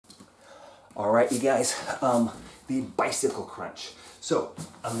All right, you guys, the bicycle crunch. So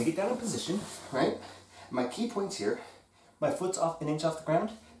I'm gonna get down in position, right? My key points here, my foot's off an inch off the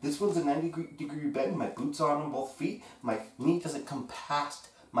ground. This one's a 90-degree bend. My boots are on both feet. My knee doesn't come past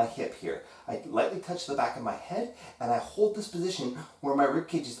my hip here. I lightly touch the back of my head and I hold this position where my rib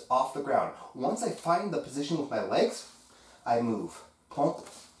cage is off the ground. Once I find the position with my legs, I move. Boom,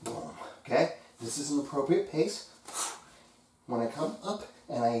 boom, okay? This is an appropriate pace. When I come up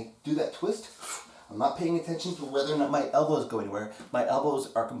and I do that twist, I'm not paying attention to whether or not my elbows go anywhere. My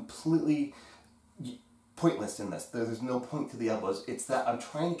elbows are completely pointless in this. There's no point to the elbows. It's that I'm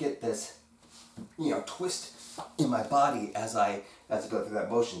trying to get this, twist in my body as I go through that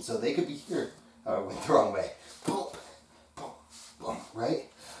motion. So they could be here. I went the wrong way. Boom, boom, boom, right?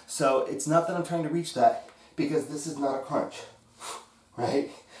 So it's not that I'm trying to reach that because this is not a crunch, right?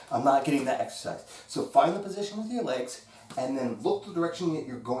 I'm not getting that exercise. So find the position with your legs and then look the direction that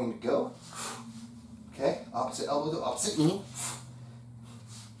you're going to go. Okay, opposite elbow to opposite knee.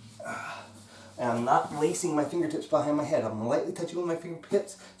 And I'm not lacing my fingertips behind my head. I'm lightly touching with my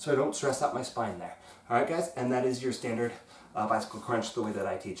fingertips so I don't stress out my spine there. All right, guys, and that is your standard bicycle crunch the way that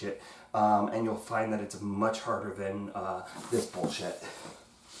I teach it. And you'll find that it's much harder than this bullshit.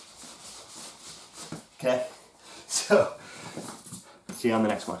 Okay, so see you on the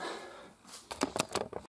next one.